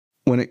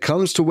When it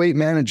comes to weight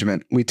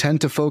management, we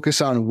tend to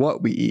focus on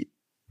what we eat,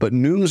 but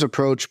Noom's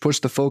approach puts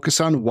the focus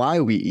on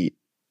why we eat.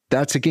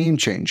 That's a game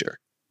changer.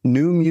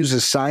 Noom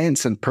uses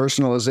science and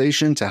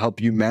personalization to help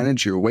you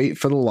manage your weight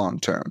for the long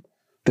term.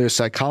 Their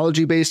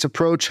psychology-based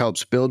approach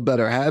helps build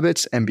better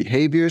habits and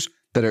behaviors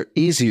that are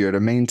easier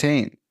to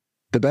maintain.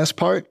 The best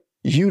part?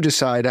 You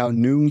decide how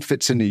Noom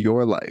fits into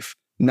your life,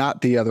 not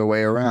the other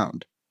way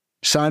around.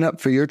 Sign up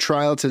for your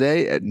trial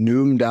today at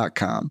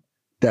Noom.com.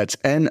 That's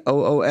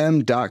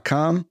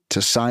Noom.com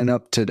to sign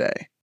up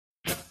today.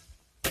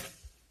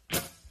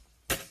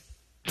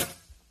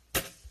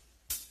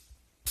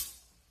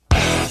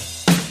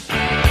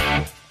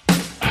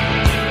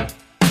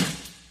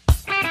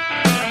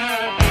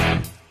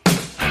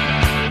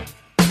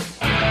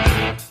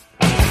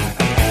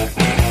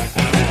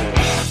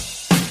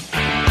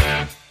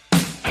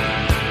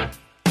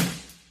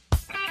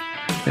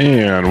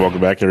 And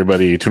welcome back,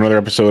 everybody, to another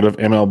episode of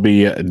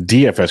MLB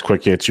DFS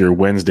Quick Hits, your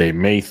Wednesday,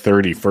 May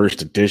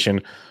 31st edition.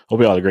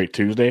 Hope you all had a great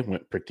Tuesday.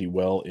 Went pretty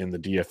well in the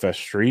DFS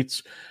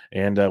streets.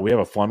 And we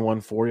have a fun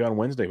one for you on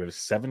Wednesday. We have a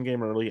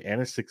 7-game early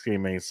and a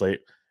 6-game main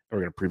slate.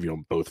 We're going to preview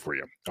them both for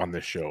you on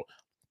this show.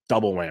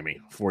 Double whammy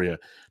for you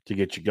to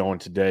get you going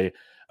today.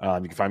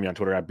 You can find me on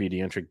Twitter at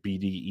BDentrek,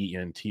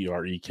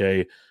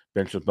 BDENTREK.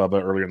 Bench with Bubba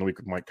earlier in the week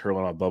with Mike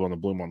Curlin on Bubba on the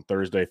Bloom on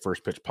Thursday.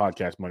 First Pitch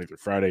podcast Monday through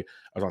Friday. I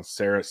was on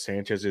Sarah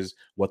Sanchez's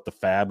What the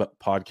Fab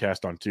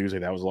podcast on Tuesday.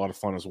 That was a lot of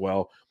fun as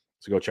well.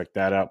 So go check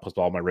that out, plus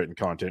all my written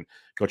content.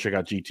 Go check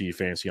out GTE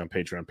Fantasy on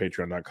Patreon,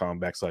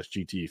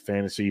 patreon.com/GTE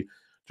Fantasy.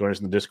 Join us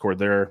in the Discord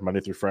there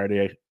Monday through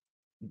Friday.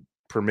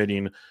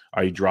 Permitting,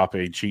 I drop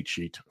a cheat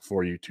sheet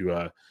for you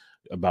to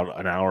about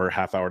an hour,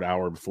 half hour to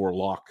hour before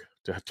lock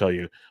to tell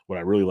you what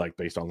I really like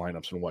based on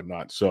lineups and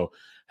whatnot. So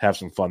have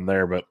some fun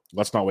there, but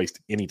let's not waste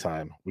any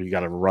time. We got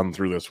to run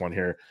through this one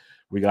here.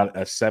 We got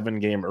a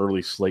 7-game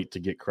early slate to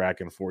get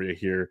cracking for you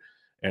here,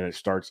 and it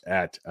starts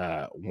at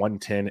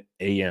 1:10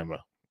 a.m.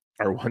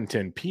 or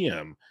 1:10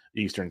 p.m.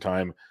 Eastern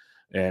time,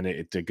 and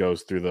it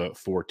goes through the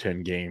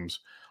 4:10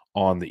 games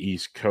on the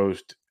East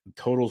Coast.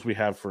 Totals we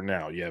have for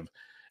now, you have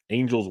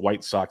Angels,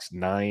 White Sox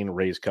 9,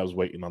 Rays, Cubs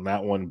waiting on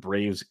that one,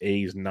 Braves,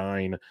 A's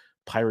 9,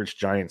 Pirates,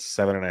 Giants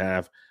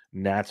 7.5,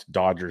 Nats,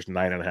 Dodgers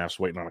 9.5,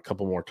 so waiting on a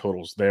couple more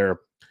totals there.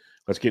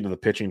 Let's get into the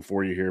pitching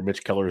for you here.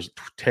 Mitch Keller's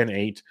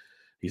 10-8.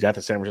 He's at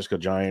the San Francisco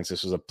Giants.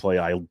 This is a play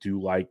I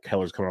do like.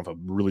 Keller's coming off a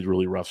really,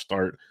 really rough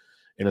start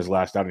in his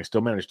last outing. He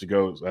still managed to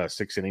go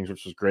 6 innings,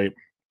 which was great,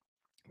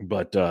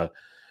 but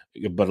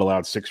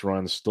allowed 6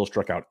 runs, still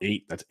struck out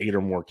 8. That's 8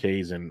 or more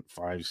Ks in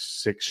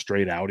 5-6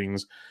 straight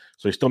outings.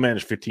 So he still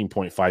managed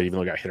 15.5, even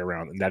though he got hit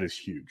around, and that is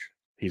huge.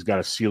 He's got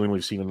a ceiling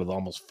we've seen into the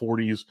almost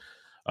 40s,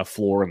 a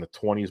floor in the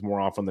 20s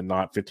more often than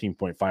not.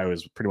 15.5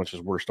 is pretty much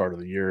his worst start of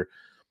the year.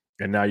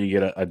 And now you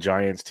get a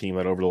Giants team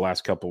that over the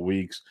last couple of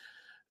weeks,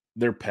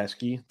 they're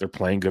pesky. They're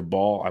playing good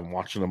ball. I'm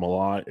watching them a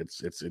lot.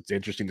 It's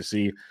interesting to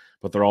see,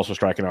 but they're also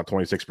striking out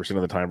 26%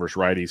 of the time versus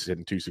righties,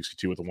 hitting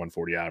 262 with a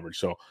 140 average.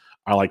 So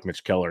I like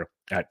Mitch Keller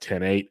at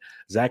 10-8.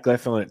 Zach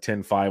Eflin at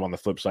 10-5 on the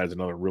flip side is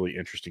another really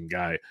interesting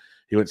guy.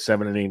 He went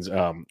 7 innings,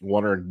 1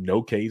 or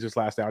no Ks his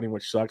last outing,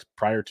 which sucks.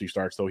 Prior to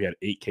starts, though, he had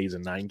 8 Ks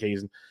and 9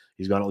 Ks.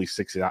 He's gone at least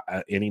 6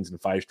 innings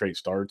and 5 straight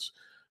starts.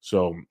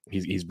 So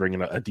he's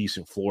bringing a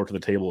decent floor to the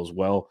table as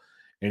well.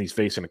 And he's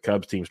facing a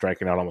Cubs team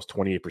striking out almost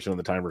 28% of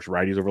the time versus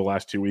righties over the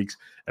last 2 weeks.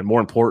 And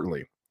more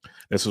importantly,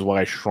 this is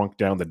why I shrunk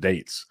down the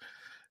dates.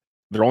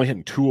 They're only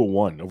hitting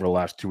 201 over the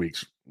last 2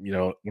 weeks. You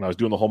know, when I was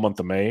doing the whole month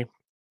of May,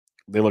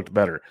 they looked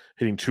better.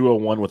 Hitting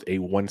 201 with a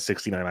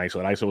 169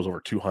 ISO. That ISO was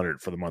over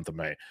 200 for the month of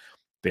May.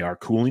 They are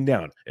cooling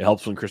down. It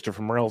helps when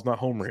Christopher Morel's not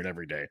homering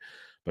every day.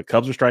 But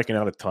Cubs are striking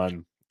out a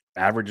ton.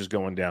 Average is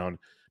going down.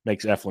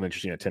 Makes Eflin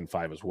interesting at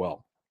 10-5 as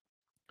well.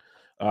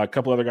 A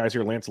couple other guys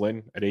here. Lance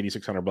Lynn at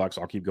 $8,600.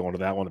 I'll keep going to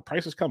that one. The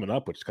price is coming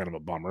up, which is kind of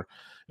a bummer.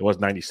 It was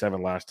 97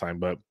 last time,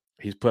 but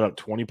he's put up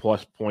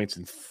 20-plus points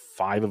in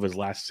 5 of his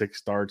last 6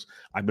 starts.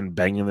 I've been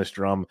banging this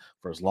drum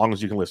for as long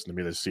as you can listen to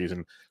me this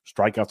season.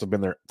 Strikeouts have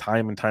been there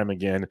time and time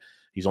again.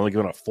 He's only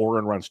given up 4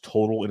 earned runs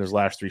total in his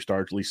last 3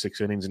 starts, at least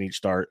 6 innings in each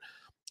start.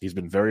 He's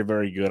been very,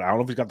 very good. I don't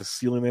know if he's got the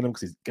ceiling in him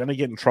because he's going to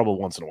get in trouble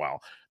once in a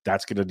while.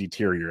 That's going to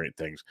deteriorate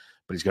things.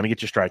 But he's going to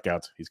get you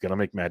strikeouts. He's going to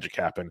make magic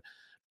happen.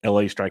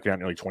 LA striking out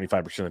nearly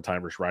 25% of the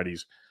time versus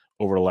righties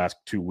over the last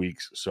 2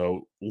 weeks.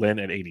 So Lynn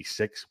at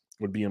 86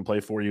 would be in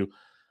play for you.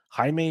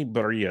 Jaime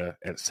Barria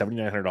at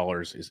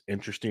 $7,900 is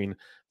interesting.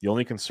 The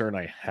only concern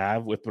I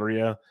have with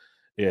Barria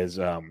is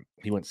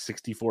he went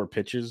 64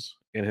 pitches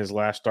in his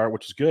last start,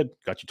 which is good.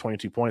 Got you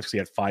 22 points because he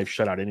had 5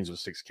 shutout innings with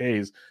 6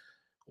 Ks.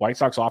 White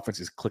Sox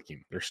offense is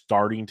clicking. They're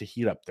starting to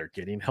heat up. They're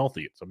getting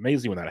healthy. It's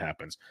amazing when that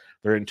happens.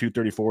 They're in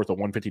 234 with a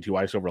 152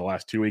 ISO over the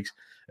last 2 weeks.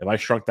 If I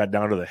shrunk that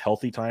down to the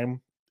healthy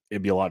time,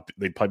 it'd be a lot.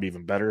 They'd probably be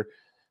even better.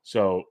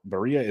 So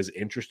Barria is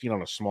interesting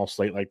on a small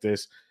slate like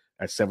this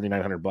at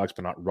 $7,900, but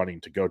not running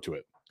to go to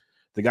it.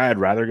 The guy I'd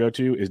rather go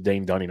to is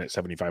Dane Dunning at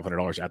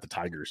 $7,500 at the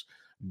Tigers.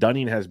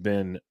 Dunning has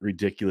been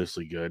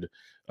ridiculously good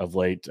of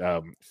late.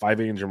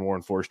 5 innings or more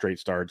in 4 straight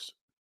starts,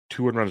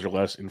 2 earned runs or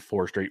less in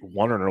 4 straight,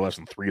 1 earned or less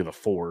in 3 of the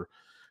 4.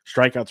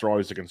 Strikeouts are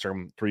always a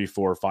concern. 3,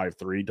 4, 5,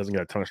 3. Doesn't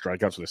get a ton of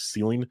strikeouts, so the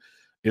ceiling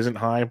isn't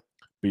high,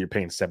 but you're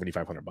paying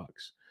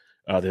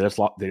 $7,500.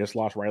 They just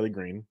lost Riley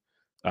Green.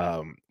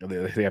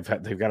 They've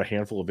got a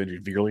handful of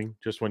injuries. Veerling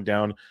just went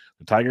down.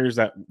 The Tigers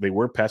that they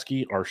were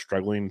pesky are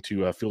struggling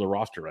to field a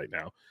roster right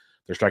now.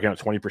 They're striking out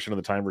 20% of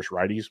the time versus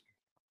righties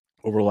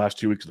over the last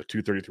 2 weeks with a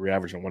 233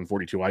 average and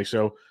 142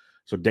 ISO.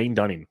 So Dane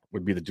Dunning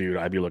would be the dude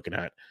I'd be looking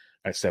at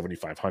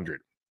 $7,500.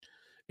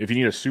 If you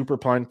need a super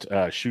punt,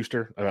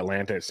 Schuster of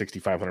Atlanta at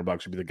 $6,500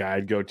 would be the guy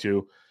I'd go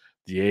to.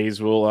 The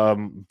A's will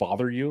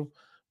bother you,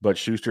 but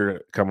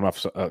Schuster coming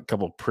off a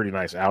couple of pretty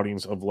nice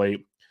outings of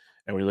late.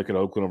 And when you look at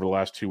Oakland over the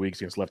last 2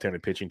 weeks against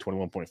left-handed pitching,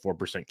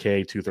 21.4%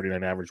 K,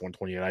 239 average,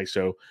 128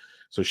 ISO.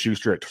 So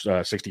Schuster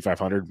at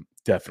 6,500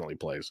 definitely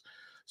plays.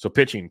 So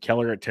pitching,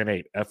 Keller at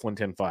 10.8, Eflin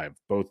 10.5.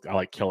 Both, I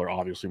like Keller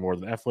obviously more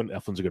than Eflin.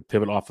 Eflin's a good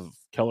pivot off of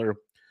Keller.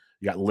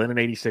 You got Lynn at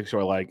 86, who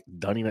I like,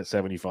 Dunning at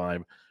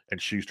 75,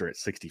 and Schuster at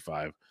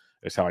 65.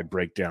 That's how I'd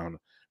break down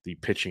the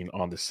pitching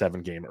on the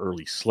 7-game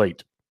early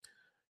slate.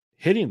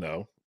 Hitting,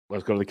 though,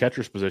 let's go to the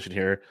catcher's position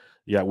here.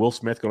 Yeah, Will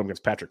Smith going up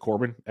against Patrick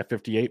Corbin at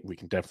 58. We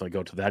can definitely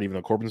go to that. Even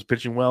though Corbin's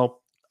pitching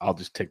well, I'll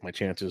just take my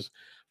chances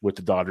with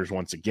the Dodgers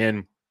once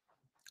again.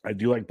 I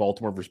do like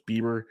Baltimore versus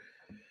Bieber.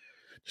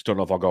 Just don't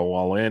know if I'll go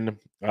all in.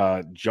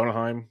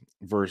 Jonaheim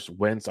versus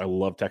Wentz. I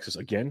love Texas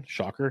again.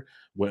 Shocker.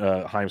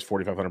 Heim's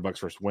 $4,500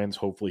 versus Wentz.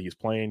 Hopefully he's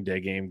playing.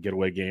 Day game,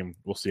 getaway game.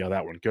 We'll see how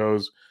that one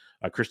goes.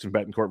 Christian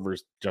Betancourt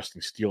versus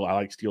Justin Steele. I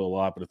like Steele a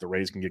lot, but if the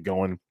Rays can get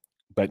going,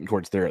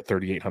 Betancourt's there at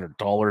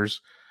 $3,800.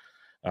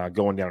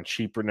 Going down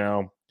cheaper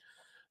now.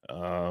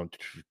 Not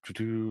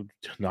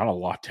a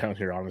lot down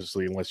here,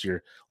 honestly, unless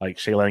you're like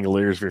Shea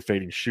Langoliers, if you're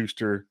fading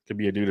Schuster. Could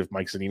be a dude if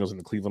Mike Zunino's in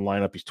the Cleveland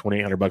lineup. He's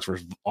 $2,800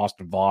 versus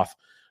Austin Voth.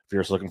 If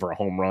you're just looking for a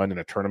home run in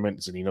a tournament,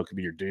 Zunino could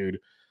be your dude.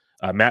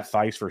 Matt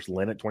Theis versus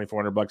Lynn at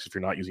 $2,400 if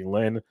you're not using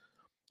Lynn.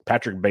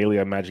 Patrick Bailey,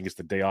 I imagine, gets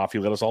the day off. He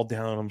let us all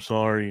down, I'm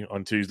sorry,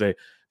 on Tuesday,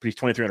 but he's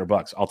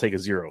 $2,300. I'll take a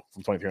zero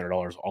from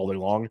 $2,300 all day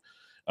long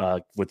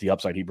with the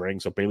upside he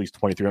brings. So Bailey's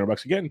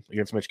 $2,300 again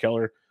against Mitch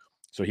Keller.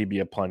 So he'd be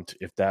a punt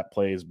if that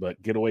plays.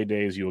 But getaway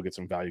days, you will get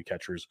some value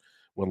catchers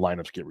when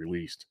lineups get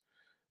released.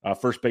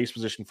 First base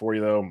position for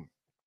you, though,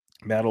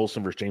 Matt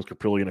Olson versus James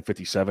Caprillion at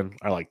 57.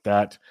 I like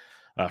that.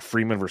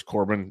 Freeman versus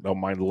Corbin. Don't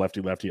mind the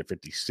lefty at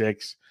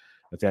 56.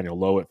 Nathaniel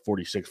Lowe at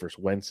 46 versus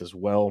Wentz as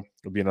well.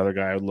 Would be another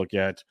guy I would look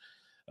at.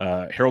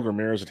 Harold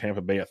Ramirez at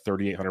Tampa Bay at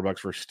 $3,800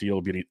 for Steele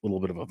would be a little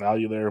bit of a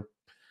value there.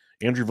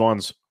 Andrew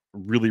Vaughn's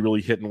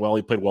really hitting well.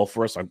 He played well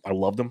for us. I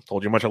loved him.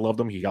 Told you how much I loved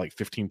him. He got like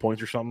 15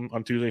 points or something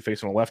on Tuesday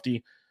facing a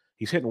lefty.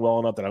 He's hitting well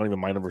enough that I don't even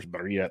mind him versus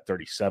Barria at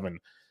 37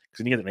 because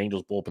then you get an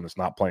Angels bullpen that's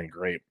not playing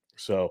great.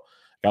 So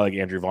a guy like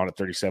Andrew Vaughn at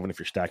 37, if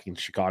you're stacking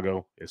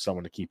Chicago, is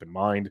someone to keep in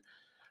mind.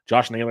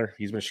 Josh Naylor,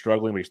 he's been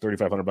struggling, but he's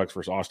 $3,500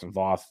 versus Austin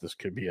Voth. This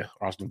could be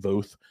Austin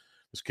Voth.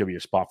 This could be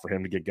a spot for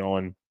him to get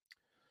going.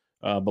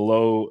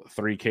 Below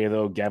 $3K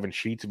though, Gavin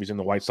Sheets, if he's in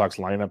the White Sox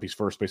lineup, he's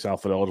first base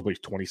outfield eligible. He's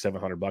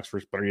 $2,700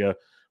 versus Barria.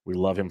 We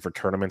love him for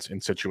tournaments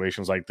in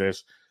situations like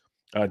this.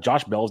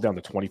 Josh Bell's down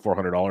to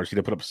 $2,400. He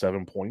did put up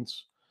 7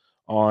 points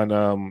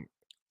on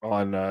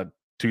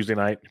Tuesday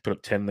night. He put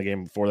up 10 the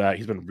game before that.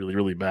 He's been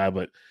really bad,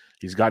 but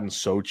he's gotten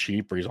so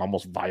cheap where he's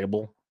almost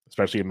viable,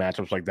 especially in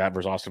matchups like that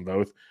versus Austin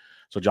Voth.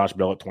 So Josh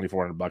Bell at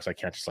 $2,400, I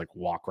can't just like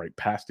walk right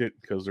past it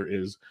because there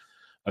is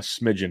a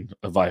smidgen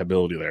of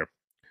viability there.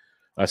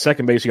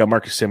 Second base, you got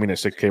Marcus Semien at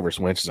 6K versus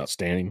Wentz is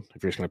outstanding.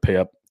 If you're just going to pay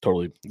up,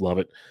 totally love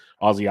it.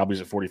 Ozzie Albies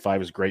at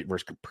 45 is great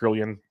versus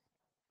Caprillion.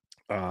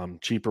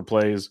 Cheaper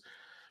plays.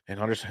 And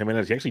Hunter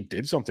Jimenez, he actually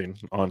did something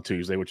on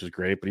Tuesday, which is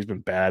great, but he's been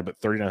bad. But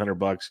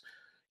 $3,900.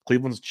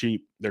 Cleveland's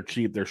cheap. They're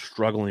cheap. They're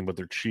struggling, but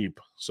they're cheap.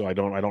 So I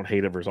don't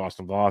hate it versus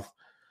Austin Voth.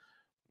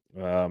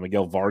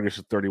 Miguel Vargas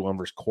at 31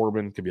 versus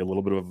Corbin could be a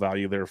little bit of a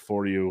value there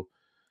for you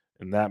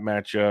in that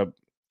matchup.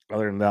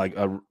 Other than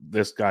that,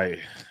 this guy,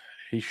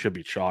 he should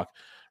be chalk.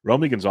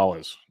 Romy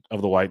Gonzalez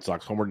of the White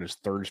Sox, homered in his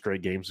third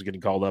straight games, is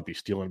getting called up. He's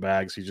stealing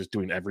bags. He's just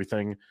doing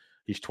everything.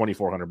 He's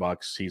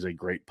 $2,400. He's a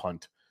great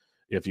punt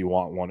if you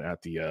want one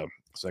at the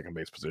second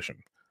base position.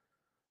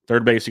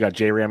 Third base, you got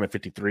J Ram at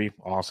 53.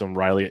 Awesome.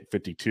 Riley at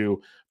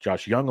 52.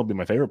 Josh Young will be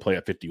my favorite play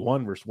at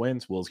 51 versus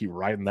Wentz. Will he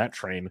riding that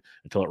train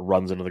until it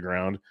runs into the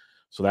ground?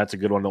 So that's a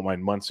good one. Don't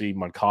mind Muncy.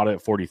 Moncada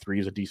at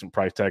 43 is a decent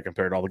price tag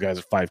compared to all the guys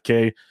at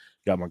 5K. You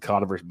got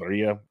Moncada versus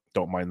Barria.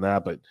 Don't mind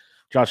that. But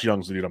Josh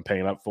Young's the dude I'm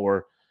paying up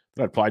for.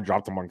 Then I'd probably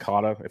drop the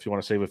Moncada if you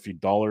want to save a few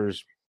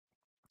dollars.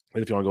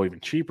 And if you want to go even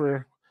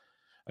cheaper,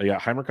 you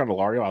got Heimer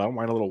Candelario. I don't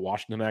mind a little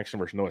Washington action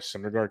versus Noah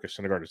Syndergaard because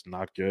Syndergaard is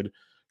not good.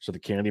 So the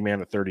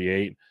Candyman at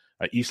 38.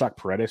 Isaac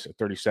Paredes at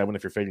 37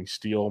 if you're fading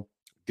Steele.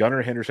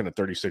 Gunnar Henderson at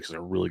 36 is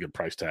a really good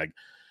price tag.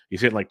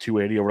 He's hitting like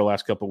 280 over the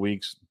last couple of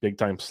weeks. Big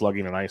time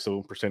slugging and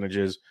ISO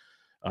percentages.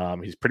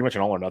 He's pretty much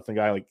an all or nothing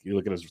guy. Like you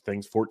look at his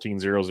things, 14,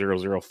 0, 0,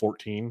 0,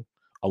 14,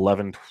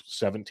 11,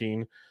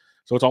 17.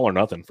 So it's all or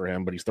nothing for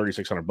him, but he's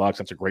 $3,600.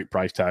 That's a great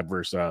price tag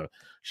versus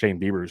Shane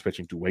Bieber, who's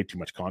pitching to way too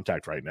much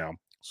contact right now.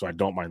 So I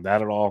don't mind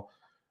that at all.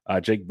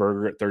 Jake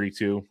Berger at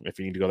 32. If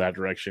you need to go that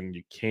direction,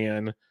 you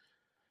can.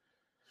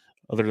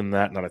 Other than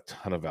that, not a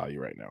ton of value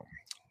right now.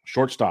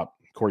 Shortstop,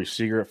 Corey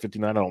Seager at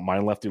 59. I don't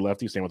mind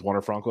lefty. Same with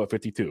Wander Franco at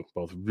 52.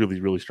 Both really,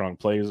 really strong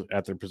plays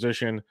at their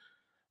position.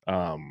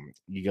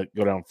 You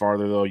go down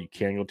farther, though. You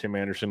can go Tim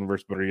Anderson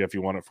versus Barria if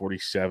you want at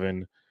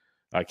 47.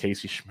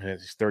 Casey Schmidt,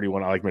 he's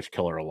 31. I like Mitch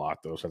Keller a lot,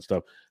 though. That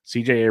stuff.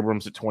 CJ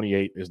Abrams at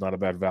 28 is not a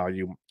bad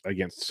value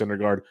against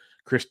Syndergaard.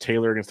 Chris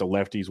Taylor against the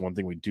lefties, one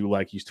thing we do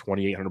like. He's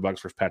 $2,800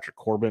 versus Patrick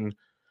Corbin.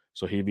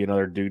 So he'd be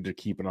another dude to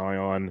keep an eye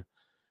on.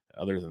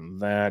 Other than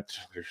that,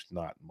 there's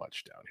not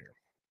much down here.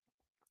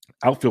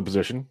 Outfield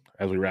position,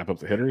 as we wrap up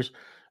the hitters.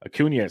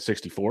 Acuna at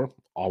 64,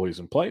 always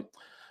in play.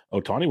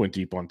 Ohtani went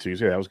deep on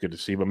Tuesday. That was good to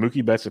see. But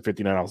Mookie Betts at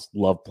 59, I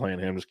love playing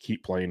him. Just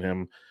keep playing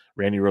him.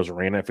 Randy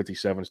Rosarena at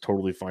 57 is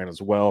totally fine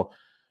as well.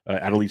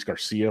 Adolis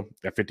Garcia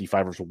at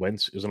 55 versus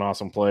Wentz is an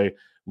awesome play.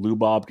 Lou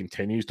Bob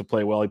continues to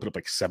play well. He put up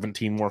like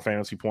 17 more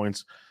fantasy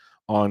points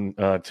on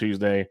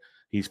Tuesday.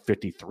 He's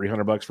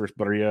 $5,300 versus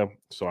Barria,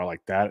 so I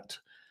like that.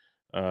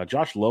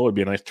 Josh Lowe would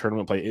be a nice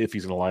tournament play if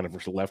he's in the lineup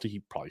versus lefty. He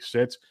probably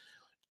sits.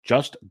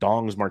 Just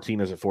Dongs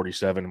Martinez at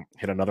 47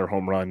 hit another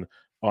home run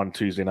on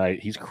Tuesday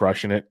night. He's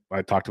crushing it.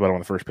 I talked about it on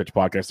the First Pitch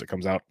podcast that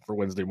comes out for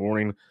Wednesday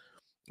morning.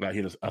 He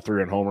hit a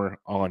 3-run homer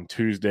on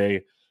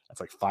Tuesday.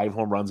 That's like 5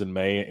 home runs in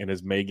May, and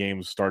his May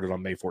games started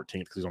on May 14th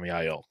because he's on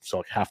the IL. So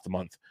like half the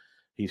month,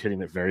 he's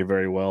hitting it very,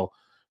 very well.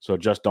 So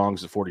just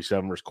Dongs at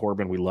 47 versus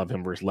Corbin. We love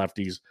him versus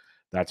lefties.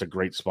 That's a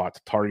great spot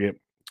to target.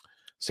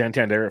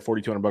 Santander at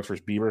 $4,200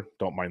 versus Bieber.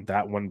 Don't mind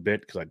that one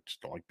bit because I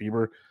just don't like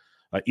Bieber.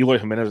 Eloy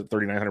Jimenez at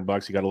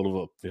 $3,900. He got a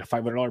little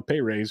 $500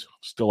 pay raise.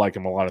 Still like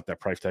him a lot at that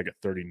price tag at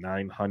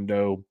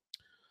 $39,000.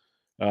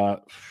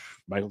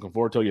 Michael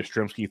Conforto,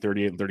 Yastrzemski,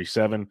 38 and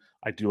 37.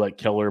 I do like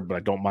Keller, but I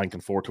don't mind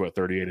Conforto at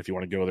 38 if you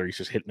want to go there. He's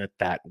just hitting it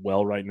that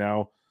well right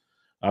now.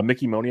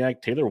 Mickey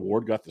Moniak, Taylor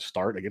Ward got the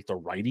start against a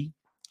righty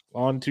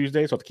on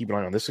Tuesday, so I have to keep an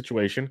eye on this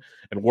situation.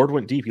 And Ward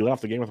went deep. He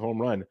left the game with a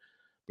home run.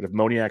 But if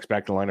Moniak's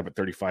back in the lineup at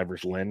 35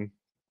 versus Lynn,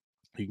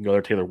 you can go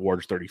there. Taylor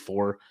Ward's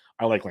 34.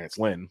 I like Lance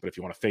Lynn, but if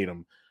you want to fade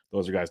him,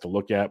 those are guys to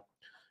look at.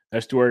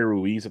 Estuary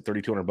Ruiz at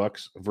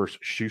 $3,200 versus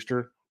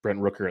Schuster. Brent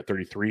Rooker at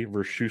 33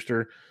 versus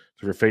Schuster.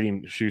 So if you're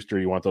fading Schuster,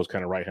 you want those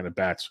kind of right-handed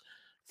bats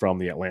from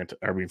the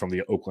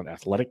Oakland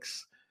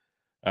Athletics.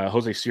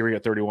 Jose Siri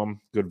at 31,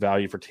 good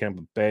value for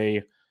Tampa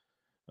Bay.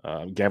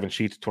 Gavin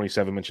Sheets,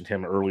 27, mentioned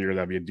him earlier.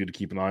 That'd be a dude to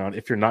keep an eye on.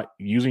 If you're not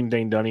using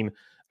Dane Dunning,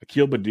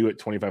 Akil Baddoo at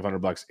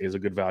 $2,500 is a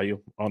good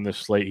value on this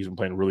slate. He's been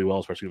playing really well,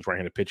 especially with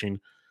right-handed pitching.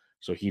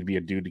 So he'd be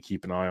a dude to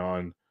keep an eye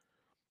on.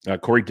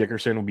 Corey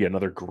Dickerson would be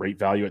another great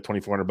value at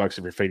 $2,400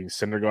 if you're fading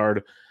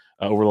Syndergaard.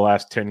 Over the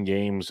last 10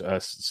 games,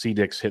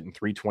 C-Dix hitting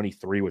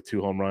 .323 with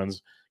 2 home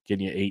runs,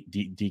 getting you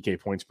 8 DK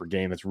points per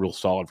game. That's real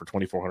solid for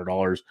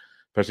 $2,400,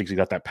 especially because he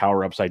got that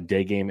power upside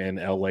day game in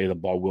LA. The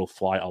ball will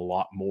fly a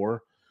lot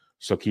more.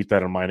 So keep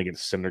that in mind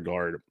against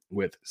Syndergaard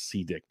with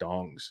C-Dick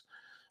dongs.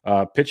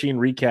 Pitching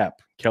recap,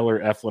 Keller,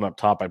 Eflin up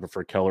top. I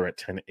prefer Keller at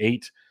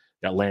 10-8.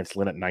 Got Lance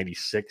Lynn at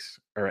 96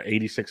 or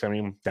 86.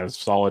 That is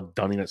solid.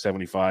 Dunning at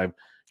 75.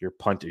 Your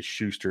punt is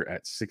Schuster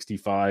at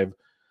 65.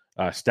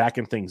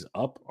 Stacking things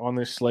up on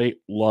this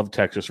slate. Love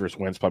Texas versus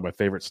Wentz, probably my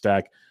favorite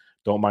stack.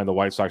 Don't mind the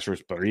White Sox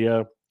versus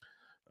Barria.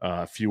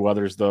 A few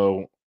others,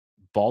 though.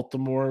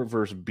 Baltimore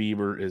versus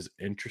Bieber is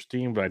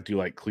interesting, but I do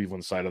like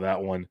Cleveland's side of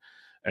that one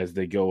as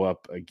they go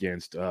up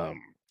against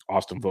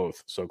Austin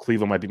Voth. So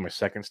Cleveland might be my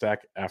second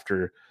stack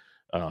after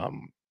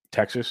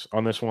Texas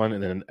on this one,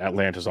 and then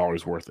Atlanta's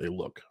always worth a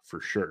look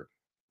for sure.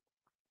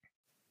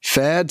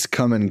 Fads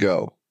come and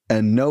go,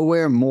 and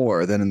nowhere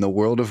more than in the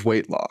world of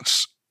weight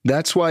loss.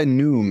 That's why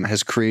Noom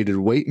has created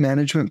weight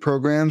management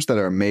programs that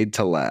are made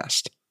to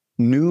last.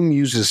 Noom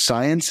uses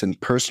science and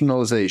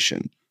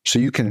personalization so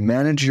you can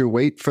manage your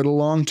weight for the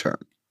long term.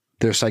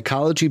 Their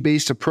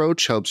psychology-based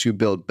approach helps you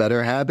build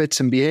better habits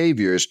and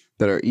behaviors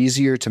that are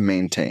easier to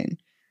maintain.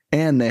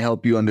 And they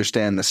help you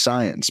understand the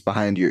science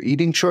behind your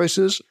eating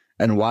choices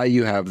and why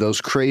you have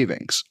those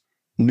cravings.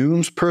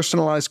 Noom's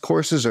personalized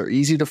courses are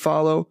easy to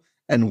follow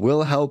and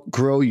will help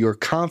grow your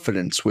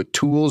confidence with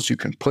tools you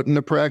can put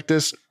into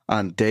practice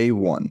on day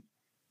one.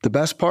 The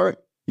best part?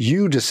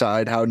 You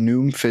decide how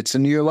Noom fits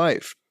into your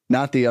life,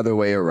 not the other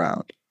way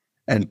around.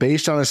 And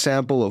based on a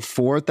sample of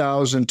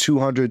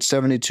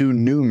 4,272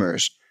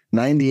 Noomers,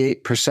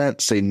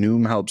 98% say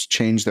Noom helps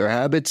change their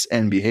habits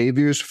and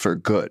behaviors for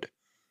good.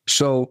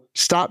 So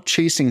stop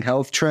chasing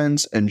health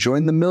trends and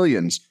join the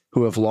millions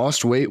who have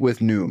lost weight with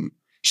Noom.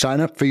 Sign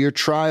up for your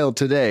trial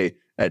today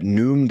at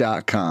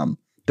Noom.com.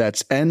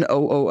 That's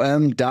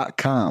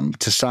Noom.com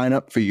to sign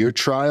up for your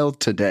trial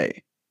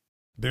today.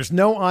 There's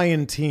no I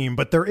in team,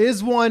 but there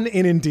is one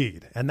in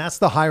Indeed, and that's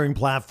the hiring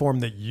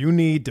platform that you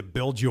need to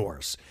build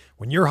yours.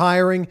 When you're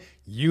hiring,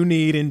 you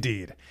need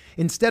Indeed.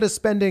 Instead of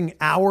spending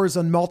hours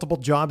on multiple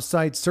job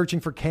sites searching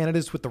for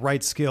candidates with the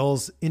right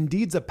skills,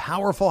 Indeed's a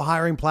powerful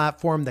hiring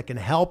platform that can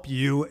help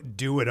you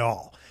do it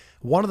all.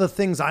 One of the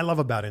things I love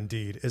about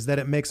Indeed is that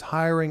it makes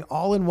hiring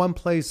all in one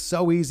place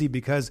so easy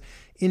because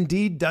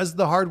Indeed does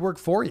the hard work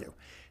for you.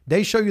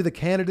 They show you the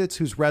candidates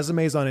whose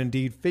resumes on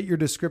Indeed fit your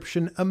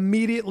description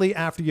immediately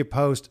after you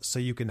post so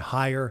you can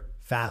hire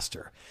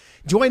faster.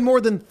 Join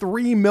more than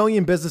 3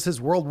 million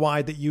businesses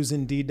worldwide that use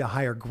Indeed to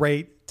hire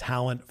great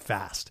talent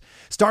fast.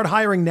 Start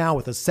hiring now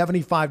with a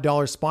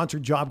 $75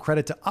 sponsored job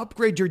credit to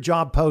upgrade your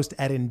job post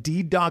at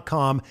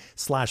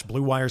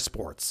Indeed.com/Blue Wire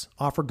Sports.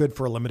 Offer good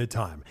for a limited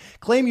time.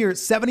 Claim your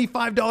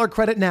 $75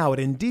 credit now at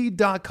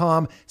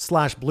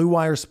Indeed.com/Blue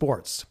Wire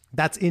Sports.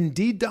 That's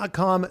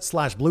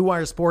Indeed.com/Blue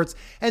Wire Sports,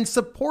 and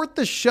support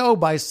the show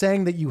by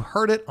saying that you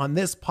heard it on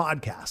this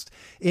podcast.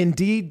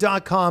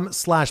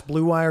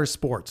 Indeed.com/Blue Wire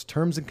Sports.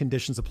 Terms and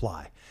conditions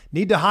apply.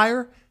 Need to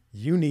hire?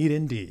 You need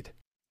Indeed.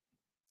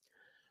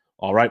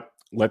 All right,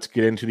 let's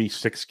get into the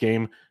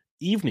 6-game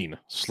evening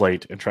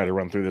slate and try to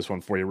run through this one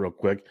for you real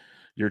quick.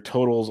 Your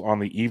totals on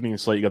the evening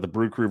slate: you got the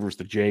Brew Crew versus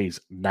the Jays,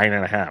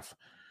 9.5.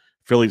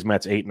 Phillies,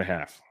 Mets,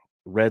 8.5.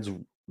 Reds,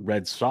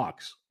 Red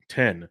Sox,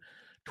 10.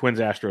 Twins,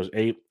 Astros,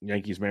 8.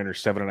 Yankees,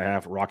 Mariners,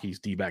 7.5. Rockies,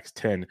 D-backs,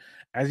 10.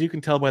 As you can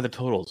tell by the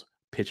totals,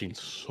 pitching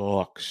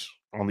sucks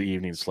on the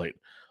evening slate.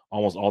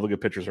 Almost all the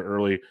good pitchers are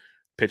early.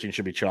 Pitching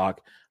should be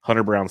chalk.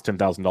 Hunter Brown's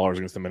 $10,000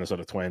 against the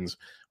Minnesota Twins.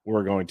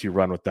 We're going to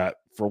run with that.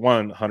 For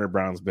one, Hunter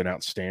Brown's been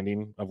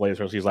outstanding of late.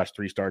 His last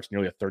 3 starts,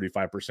 nearly a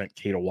 35%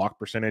 K to walk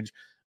percentage.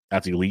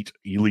 That's elite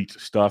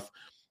stuff.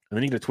 And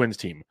then you get a Twins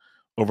team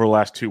over the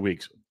last 2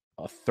 weeks,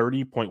 a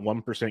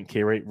 30.1%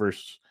 K rate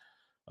versus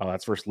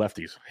that's versus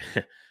lefties.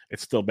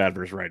 It's still bad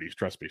versus righties,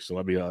 trust me. So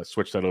let me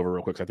switch that over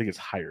real quick. I think it's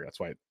higher. That's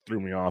why it threw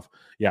me off.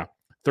 Yeah,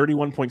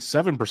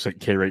 31.7%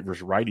 K rate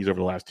versus righties over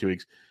the last 2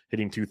 weeks,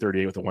 hitting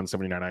 238 with a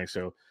 179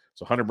 ISO.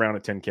 So Hunter Brown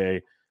at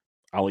 10K.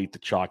 I'll eat the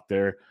chalk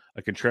there.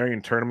 A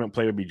contrarian tournament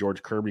play would be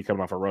George Kirby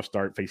coming off a rough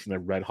start, facing the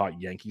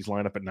red-hot Yankees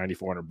lineup at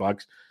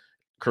 $9,400.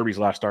 Kirby's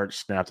last start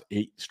snapped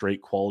 8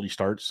 straight quality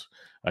starts.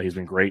 He's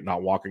been great,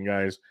 not walking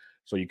guys.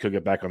 So you could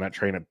get back on that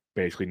train at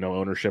basically no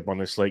ownership on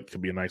this slate.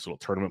 Could be a nice little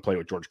tournament play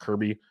with George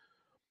Kirby.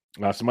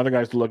 Some other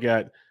guys to look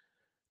at.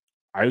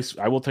 I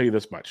will tell you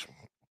this much,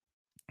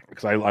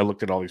 because I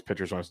looked at all these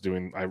pitchers when I was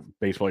doing a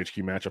Baseball HQ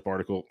matchup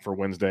article for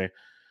Wednesday.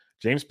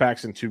 James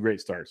Paxton, 2 great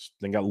starts,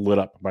 then got lit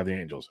up by the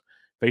Angels.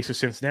 Faces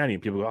Cincinnati,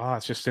 and people go, oh,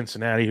 it's just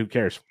Cincinnati. Who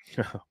cares?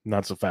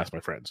 Not so fast, my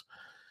friends.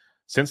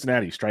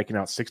 Cincinnati striking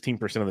out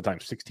 16% of the time,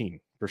 16%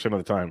 of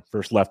the time.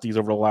 First lefties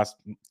over the last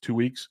 2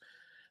 weeks.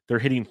 They're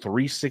hitting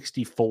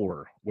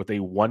 364 with a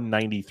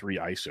 193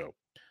 ISO.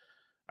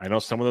 I know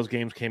some of those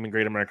games came in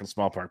Great American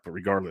Small Park, but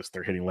regardless,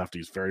 they're hitting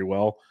lefties very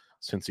well.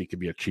 Since he could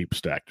be a cheap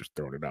stack, just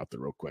throwing it out there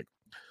real quick.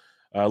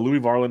 Louis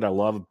Varland, I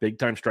love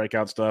big-time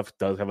strikeout stuff.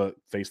 Does have a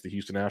face the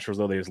Houston Astros,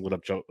 though. They just lit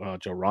up Joe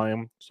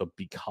Ryan, so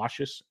be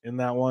cautious in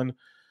that one.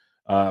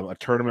 A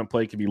tournament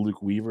play could be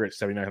Luke Weaver at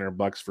 $7,900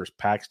 versus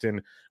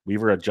Paxton.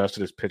 Weaver adjusted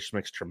his pitch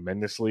mix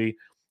tremendously.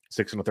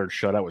 6 1/3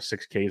 shutout with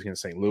 6 Ks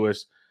against St.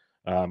 Louis.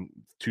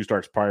 2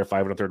 starts prior,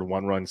 5 1/3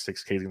 1 run,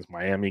 6 Ks against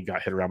Miami.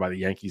 Got hit around by the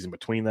Yankees in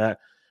between that.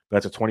 But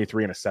that's a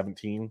 23 and a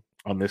 17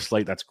 on this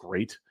slate. That's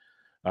great.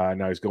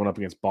 Now he's going up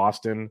against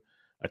Boston,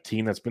 a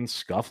team that's been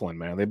scuffling,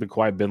 man. They've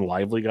been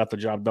lively, got the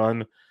job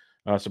done.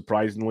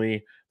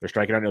 Surprisingly, they're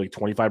striking out nearly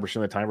 25%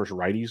 of the time versus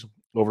righties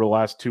over the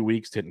last 2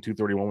 weeks, hitting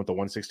 231 with the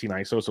 116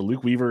 ISO. So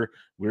Luke Weaver,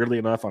 weirdly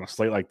enough, on a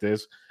slate like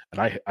this, and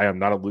I am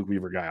not a Luke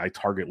Weaver guy. I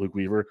target Luke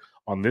Weaver.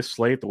 On this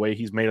slate, the way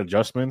he's made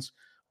adjustments,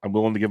 I'm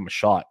willing to give him a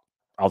shot.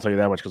 I'll tell you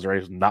that much, because there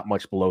is not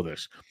much below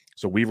this.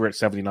 So Weaver at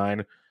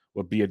 79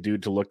 would be a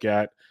dude to look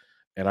at.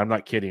 And I'm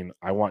not kidding.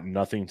 I want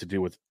nothing to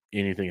do with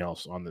anything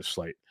else on this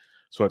slate.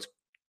 So it's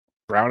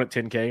Brown at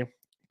 10K,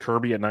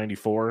 Kirby at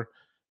 94.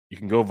 You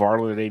can go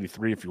Varland at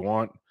 83 if you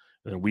want,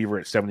 and then Weaver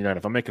at 79.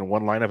 If I'm making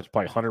one lineup, it's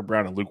probably Hunter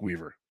Brown and Luke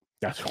Weaver.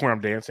 That's where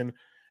I'm dancing,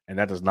 and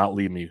that does not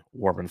leave me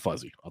warm and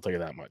fuzzy. I'll tell you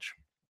that much.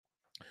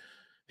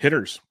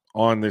 Hitters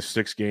on this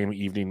 6-game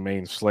evening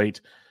main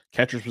slate.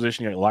 Catcher's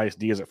position, you got Elias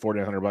Diaz at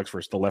 $4,900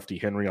 versus the lefty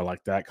Henry. I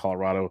like that.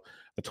 Colorado,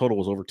 the total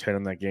was over 10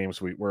 in that game,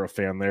 so we're a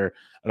fan there.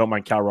 I don't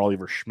mind Cal Raleigh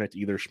versus Schmidt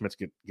either. Schmidt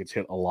gets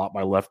hit a lot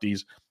by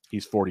lefties.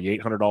 He's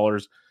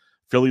 $4,800.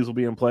 Phillies will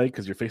be in play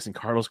because you're facing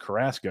Carlos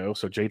Carrasco,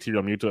 so JT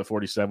Realmuto at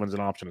 47 is an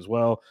option as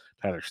well.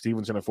 Tyler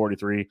Stevenson at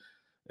 43.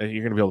 And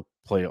you're going to be able to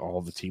play all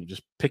of the team.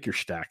 Just pick your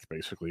stack,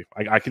 basically.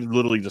 I could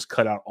literally just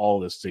cut out all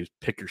of this, say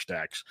pick your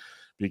stacks,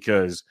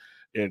 because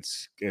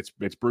it's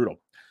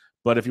brutal.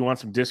 But if you want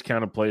some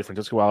discounted play,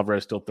 Francisco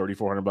Alvarez still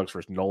 $3,400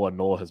 versus Nola.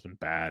 Nola has been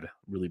bad,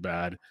 really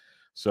bad.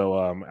 So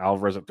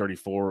Alvarez at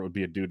 34 would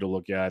be a dude to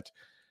look at.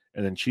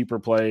 And then cheaper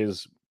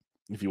plays,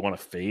 if you want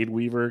to fade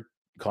Weaver,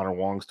 Connor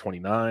Wong's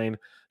 29.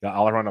 Now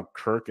Alejandro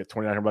Kirk at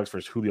 $2,900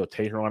 versus Julio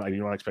Teheran. I do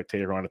not expect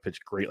Teheran to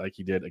pitch great like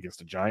he did against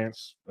the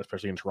Giants,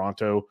 especially in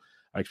Toronto.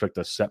 I expect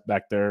a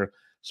setback there,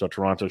 so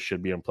Toronto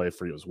should be in play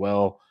for you as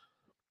well.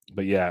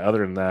 But yeah, other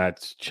than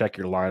that, check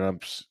your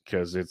lineups,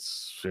 because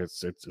it's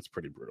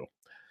pretty brutal.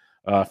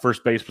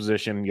 First base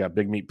position, you got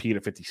Big Meat Pete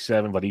at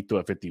 57, Vladito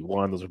at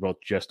 51. Those are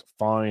both just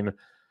fine.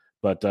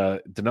 But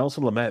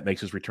Dinelson Lamet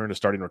makes his return to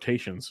starting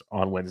rotations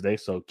on Wednesday,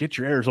 so get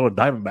your Arizona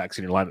Diamondbacks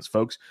in your lineups,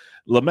 folks.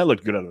 Lamet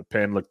looked good out of the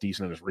pen, looked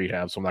decent in his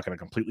rehab, so I'm not going to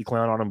completely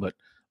clown on him, but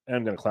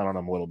I'm going to clown on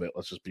him a little bit.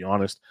 Let's just be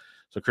honest.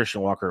 So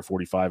Christian Walker at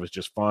 45 is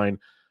just fine.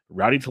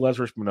 Rowdy Tellez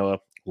versus Manoah,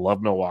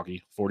 love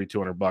Milwaukee,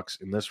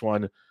 $4,200 in this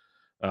one.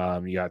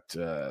 You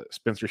got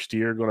Spencer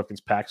Steer going up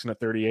against Paxton at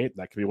 38.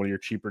 That could be one of your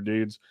cheaper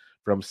dudes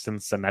from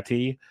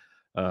Cincinnati.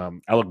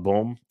 Alec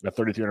Boehm got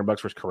 $3,300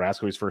 versus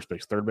Carrasco. He's first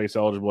base, third base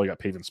eligible. You got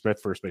Pavin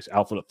Smith, first base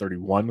outfield at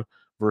 31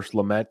 versus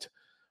Lamet.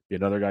 Be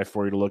another guy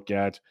for you to look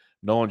at.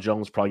 Nolan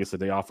Jones probably gets the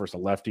day off versus a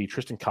lefty.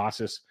 Tristan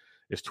Casas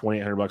is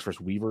 $2,800 versus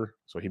Weaver,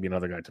 so he'd be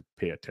another guy to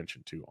pay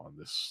attention to on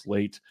this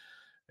slate.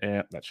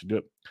 And that should do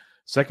it.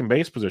 Second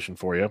base position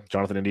for you.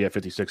 Jonathan India at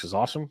 56 is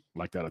awesome.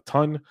 Like that a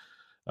ton.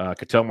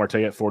 Ketel Marte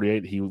at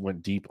 48. He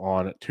went deep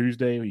on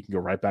Tuesday. You can go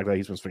right back to that.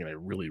 He's been swinging a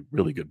really,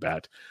 really good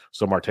bat.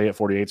 So Marte at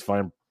 48 is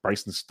fine.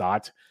 Bryson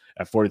Stott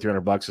at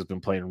 $4,300 has been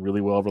playing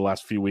really well over the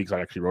last few weeks. I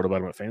actually wrote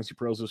about him at Fantasy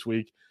Pros this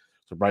week.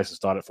 So Bryson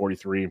Stott at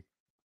 43,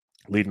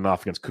 leading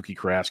off against Cookie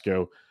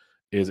Carrasco,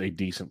 is a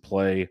decent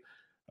play.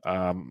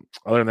 Other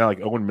than that,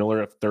 like Owen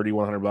Miller at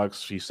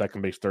 $3,100. He's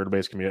second base, third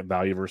base, can be at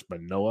value versus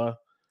Manoah.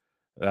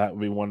 That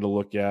would be one to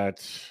look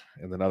at.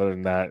 And then other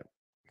than that,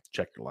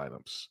 check your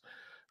lineups.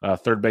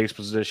 Third base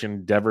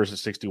position, Devers at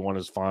 61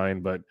 is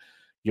fine, but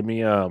give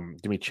me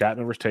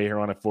Chapman versus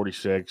Teheran at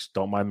 46.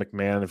 Don't mind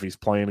McMahon if he's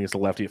playing against a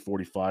lefty at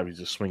 45. He's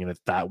just swinging it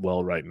that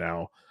well right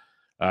now.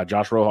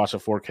 Josh Rojas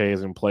at 4K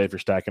is in play if you're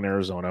stacking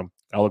Arizona.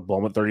 Alec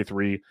Boehm at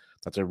 33.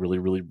 That's a really,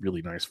 really,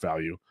 really nice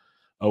value.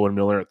 Owen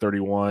Miller at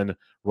 31.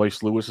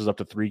 Royce Lewis is up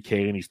to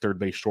 3K, and he's third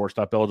base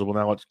shortstop eligible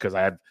now. It's because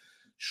I had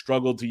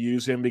struggled to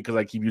use him because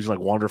I keep using like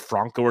Wander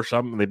Franco or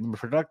something. They've been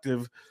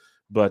productive.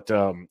 But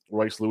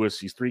Royce Lewis,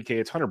 he's 3K.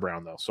 It's Hunter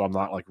Brown, though, so I'm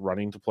not like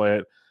running to play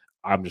it.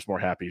 I'm just more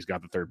happy he's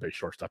got the third base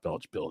shortstop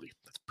eligibility.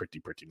 That's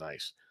pretty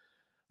nice.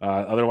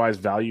 Otherwise,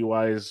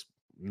 value-wise,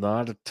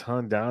 not a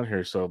ton down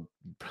here, so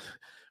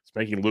it's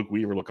making Luke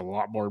Weaver look a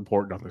lot more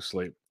important on this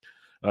slate.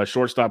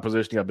 Shortstop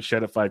position, you got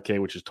Bichette at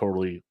 5K, which is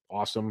totally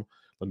awesome.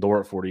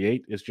 Lindor at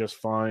 48 is just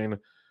fine.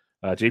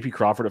 JP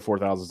Crawford at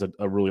 4,000 is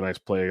a really nice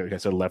play. Like I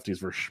said, lefties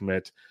versus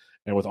Schmidt.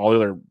 And with all the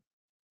other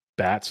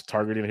bats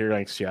targeting here, I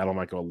think Seattle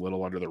might go a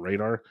little under the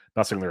radar.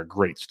 Not saying they're a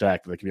great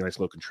stack, but they could be a nice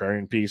little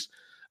contrarian piece.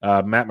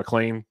 Matt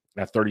McClain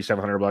at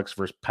 $3,700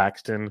 versus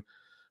Paxton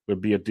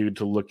would be a dude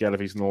to look at if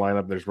he's in the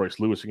lineup. There's Royce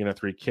Lewis again at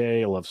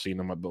 3K. I love seeing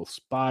him at both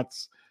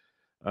spots.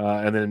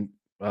 And then,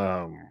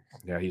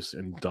 he's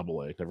in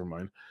AA. Never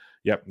mind.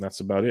 Yep, that's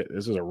about it.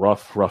 This is a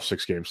rough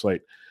 6-game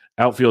slate.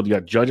 Outfield, you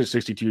got Judge at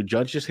 62.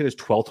 Judge just hit his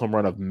 12th home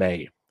run of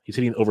May. He's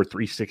hitting over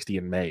 360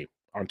 in May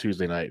on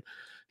Tuesday night.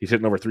 He's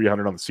hitting over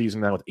 300 on the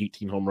season now with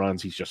 18 home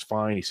runs. He's just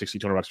fine. He's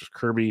 $6,200 versus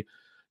Kirby.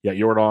 Yeah,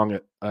 Yordong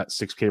at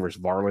 6K versus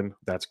Varlin.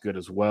 That's good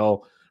as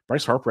well.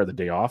 Bryce Harper had the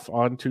day off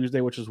on Tuesday,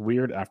 which is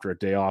weird, after a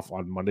day off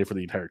on Monday for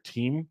the entire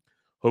team.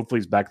 Hopefully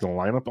he's back in the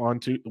lineup on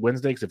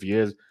Wednesday, because if he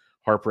is,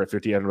 Harper at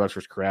 $5,800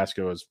 versus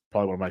Carrasco is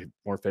probably one of my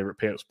more favorite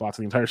payout spots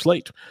in the entire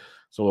slate.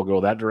 So we'll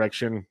go that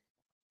direction.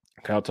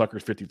 Kyle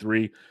Tucker's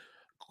 53.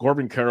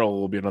 Corbin Carroll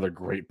will be another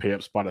great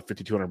pay-up spot at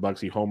 $5,200.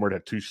 He homered,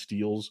 had 2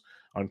 steals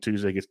on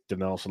Tuesday against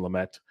Dinelson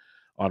Lamet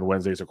on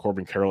Wednesday. So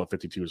Corbin Carroll at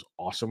 52 is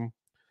awesome.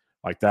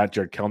 Like that.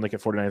 Jared Kelenic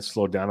at 49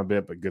 slowed down a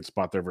bit, but good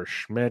spot there versus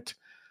Schmidt.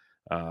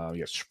 You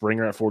got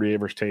Springer at 48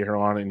 versus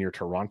Teheran in your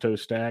Toronto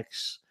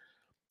stacks.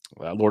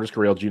 Lourdes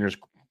Gurriel Jr. is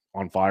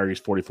on fire.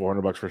 He's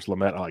 $4,400 versus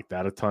Lamet. I like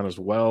that a ton as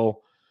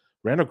well.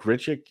 Randall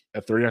Grichuk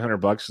at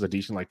 $3,900 is a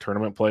decent like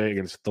tournament play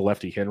against the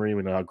lefty Henry.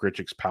 We know how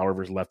Grichuk's power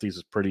versus lefties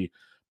is pretty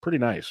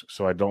nice,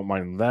 so I don't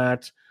mind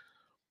that.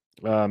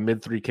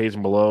 Mid 3Ks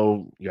and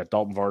below, you got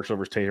Dalton Varsho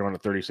versus Teheran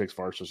at 36.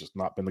 Varsho's just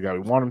not been the guy we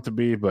want him to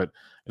be, but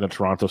in a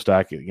Toronto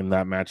stack, in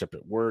that matchup,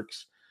 it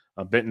works.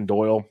 Benton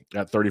Doyle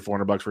at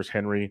 $3,400 versus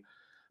Henry.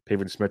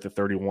 Pavin Smith at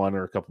 31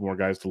 are a couple more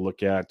guys to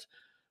look at.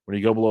 When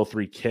you go below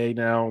 3K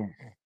now,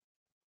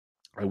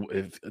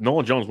 if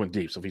Nolan Jones went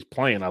deep, so if he's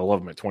playing, I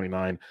love him at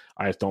 29.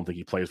 I just don't think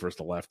he plays versus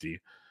the lefty.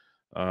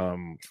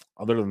 Other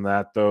than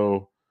that,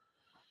 though,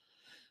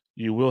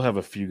 you will have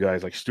a few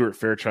guys like Stuart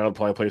Fairchild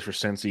probably plays for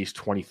Cincy. He's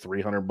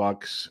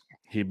 $2,300.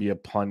 He'd be a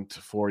punt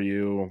for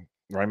you.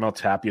 Raimel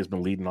Tapia has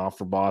been leading off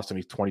for Boston.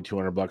 He's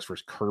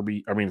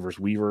 $2,200 versus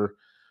Weaver.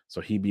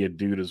 So he'd be a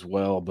dude as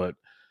well, but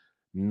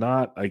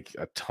not like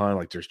a ton.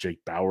 Like there's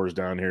Jake Bowers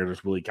down here.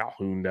 There's Willie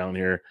Calhoun down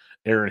here.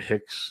 Aaron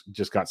Hicks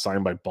just got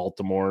signed by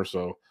Baltimore.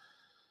 So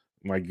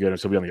my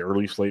goodness, he'll be on the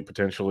early slate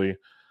potentially.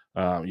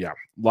 A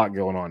lot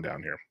going on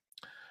down here.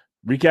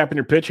 Recapping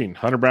your pitching,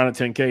 Hunter Brown at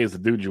 10K is the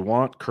dude you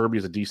want. Kirby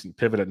is a decent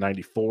pivot at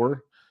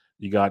 94.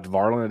 You got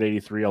Varlin at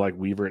 83. I like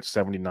Weaver at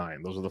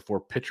 79. Those are the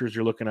 4 pitchers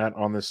you're looking at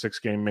on this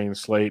 6-game main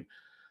slate.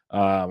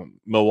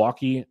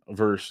 Milwaukee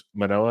versus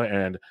Manoah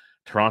and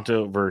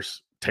Toronto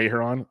versus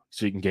Teheran,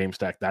 so you can game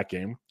stack that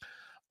game.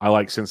 I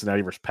like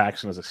Cincinnati versus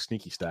Paxton as a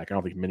sneaky stack. I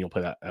don't think many will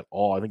play that at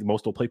all. I think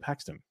most will play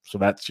Paxton. So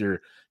that's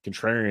your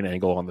contrarian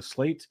angle on the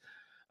slate.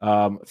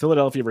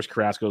 Philadelphia versus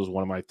Carrasco is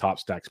one of my top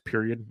stacks,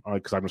 period,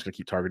 because I'm just going to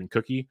keep targeting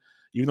Cookie.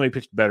 Even though he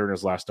pitched better in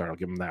his last start, I'll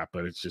give him that,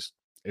 but it's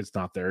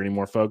not there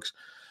anymore, folks.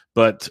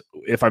 But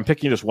if I'm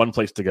picking just one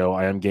place to go,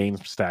 I am game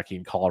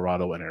stacking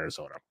Colorado and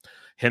Arizona.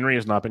 Henry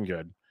has not been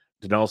good.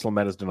 Dinelson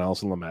Lamet is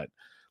Dinelson Lamet.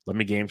 Let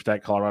me game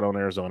stack Colorado and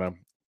Arizona.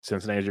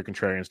 Cincinnati's your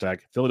contrarian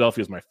stack.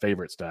 Philadelphia is my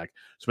favorite stack.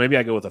 So maybe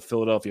I go with a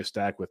Philadelphia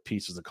stack with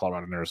pieces of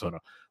Colorado and Arizona.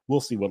 We'll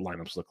see what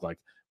lineups look like.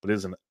 But it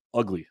is an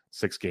ugly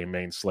 6-game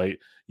main slate.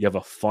 You have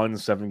a fun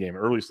 7-game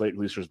early slate. At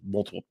least there's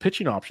multiple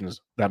pitching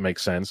options. That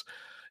makes sense.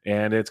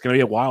 And it's going to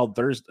be a wild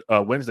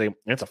Wednesday. And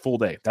it's a full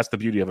day. That's the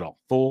beauty of it all.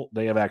 Full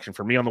day of action.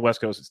 For me on the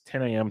West Coast, it's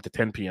 10 a.m. to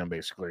 10 p.m.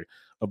 basically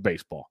of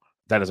baseball.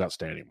 That is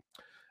outstanding.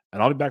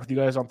 And I'll be back with you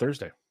guys on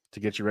Thursday to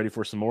get you ready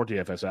for some more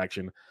DFS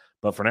action.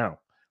 But for now,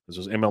 this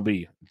was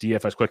MLB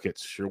DFS Quick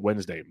Hits, your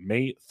Wednesday,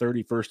 May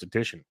 31st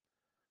edition.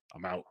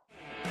 I'm out.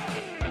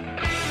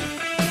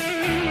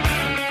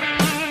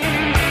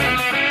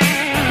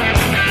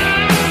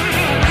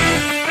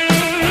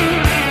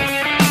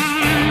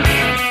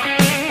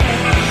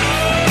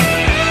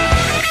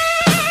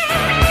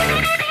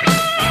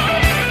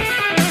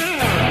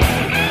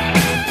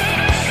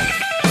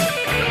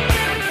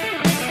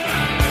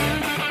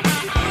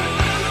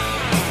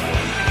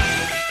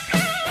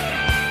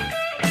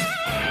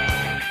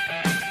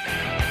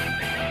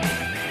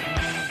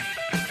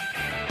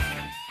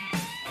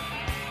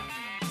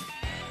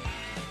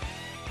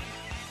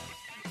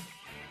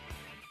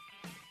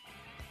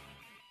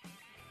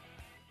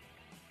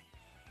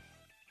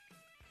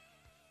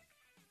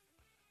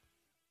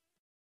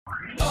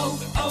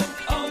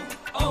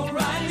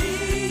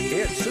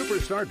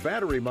 Start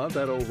Battery Month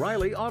at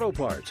O'Reilly Auto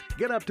Parts.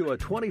 Get up to a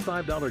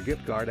 $25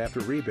 gift card after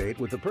rebate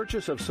with the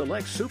purchase of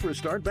select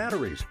Superstart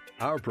batteries.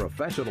 Our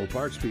professional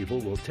parts people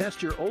will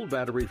test your old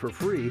battery for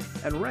free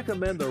and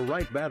recommend the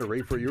right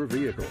battery for your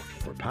vehicle.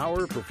 For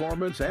power,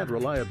 performance, and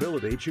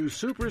reliability, choose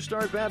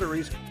Superstart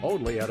batteries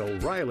only at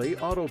O'Reilly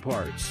Auto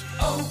Parts.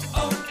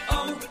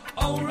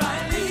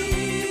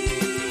 O'Reilly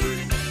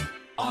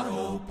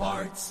Auto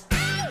Parts.